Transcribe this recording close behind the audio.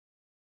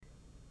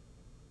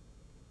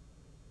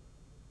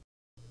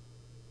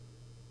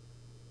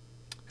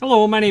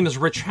Hello, my name is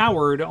Rich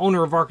Howard,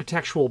 owner of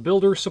Architectural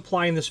Builder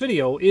Supply, and this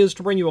video is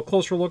to bring you a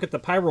closer look at the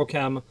Pyro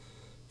Chem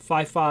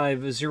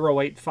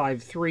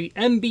 550853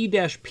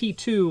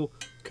 MB-P2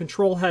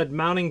 control head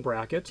mounting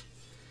bracket.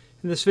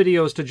 And this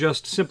video is to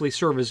just simply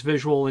serve as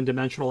visual and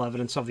dimensional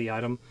evidence of the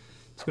item.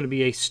 It's going to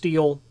be a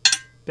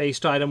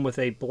steel-based item with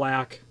a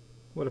black,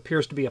 what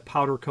appears to be a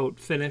powder coat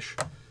finish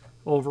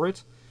over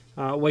it.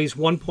 It weighs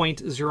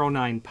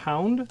 1.09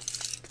 pound,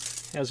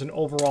 has an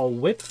overall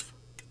width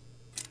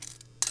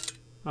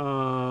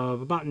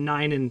of about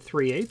 9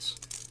 3/8,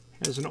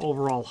 has an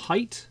overall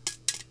height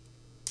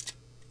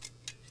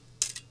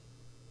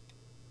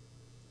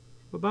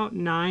of about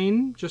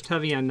 9, just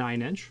heavy on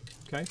 9 inch,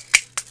 okay,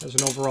 has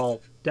an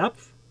overall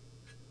depth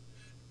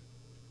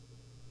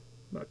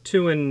about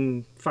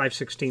 2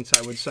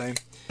 5/16, I would say.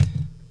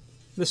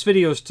 This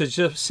video is to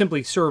just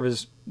simply serve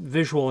as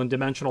visual and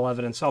dimensional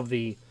evidence of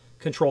the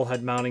control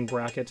head mounting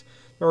bracket.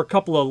 There are a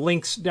couple of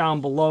links down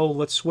below.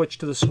 Let's switch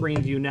to the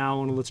screen view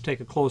now and let's take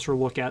a closer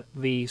look at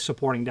the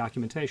supporting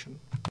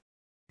documentation.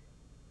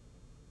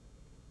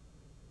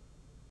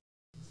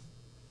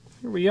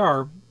 Here we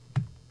are.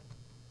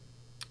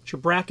 It's your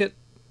bracket,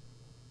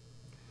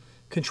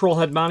 control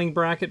head mounting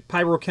bracket,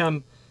 Pyro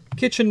Chem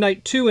Kitchen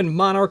Night 2 and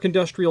Monarch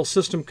Industrial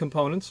System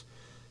components.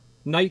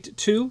 Night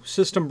 2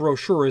 system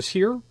brochure is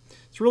here.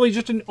 It's really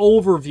just an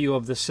overview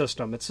of the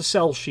system. It's a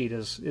sell sheet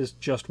is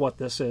just what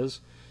this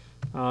is.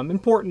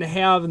 Important to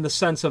have in the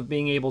sense of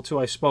being able to,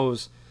 I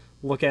suppose,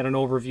 look at an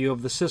overview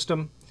of the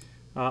system.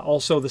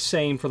 Also the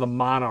same for the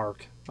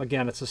Monarch.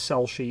 Again, it's a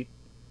sell sheet.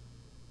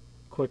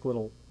 Quick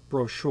little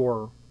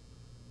brochure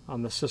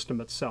on the system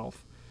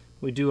itself.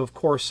 We do, of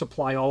course,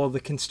 supply all of the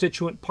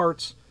constituent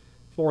parts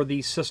for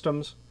these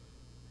systems.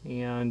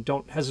 And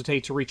don't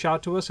hesitate to reach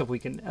out to us if we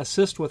can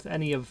assist with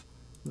any of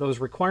those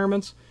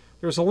requirements.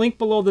 There's a link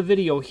below the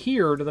video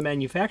here to the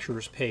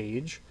manufacturer's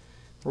page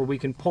where we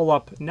can pull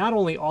up not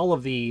only all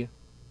of the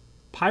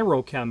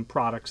Pyro Chem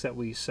products that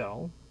we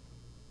sell,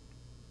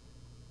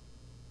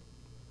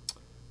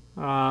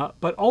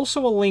 but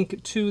also a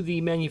link to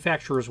the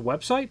manufacturer's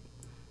website,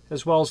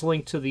 as well as a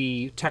link to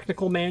the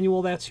technical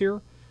manual that's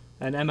here,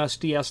 an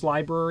MSDS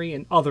library,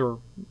 and other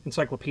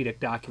encyclopedic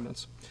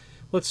documents.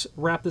 Let's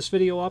wrap this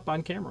video up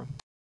on camera.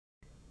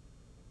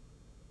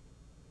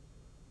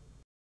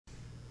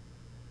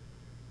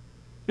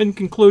 In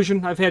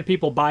conclusion, I've had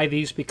people buy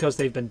these because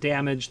they've been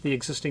damaged, the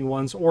existing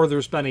ones, or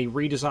there's been a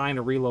redesign,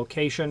 a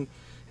relocation,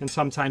 and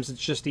sometimes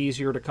it's just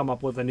easier to come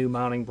up with a new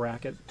mounting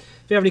bracket.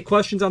 If you have any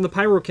questions on the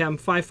Pyro Chem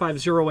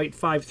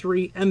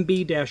 550853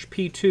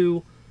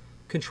 MB-P2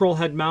 control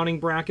head mounting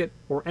bracket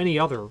or any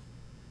other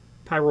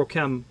Pyro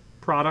Chem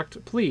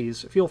product,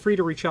 please feel free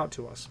to reach out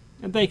to us.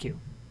 And thank you.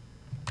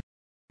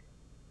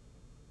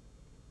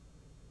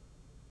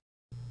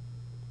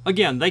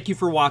 Again, thank you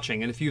for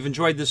watching, and if you've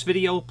enjoyed this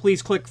video,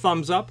 please click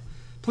thumbs up,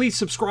 please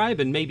subscribe,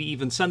 and maybe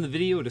even send the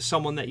video to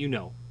someone that you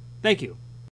know. Thank you.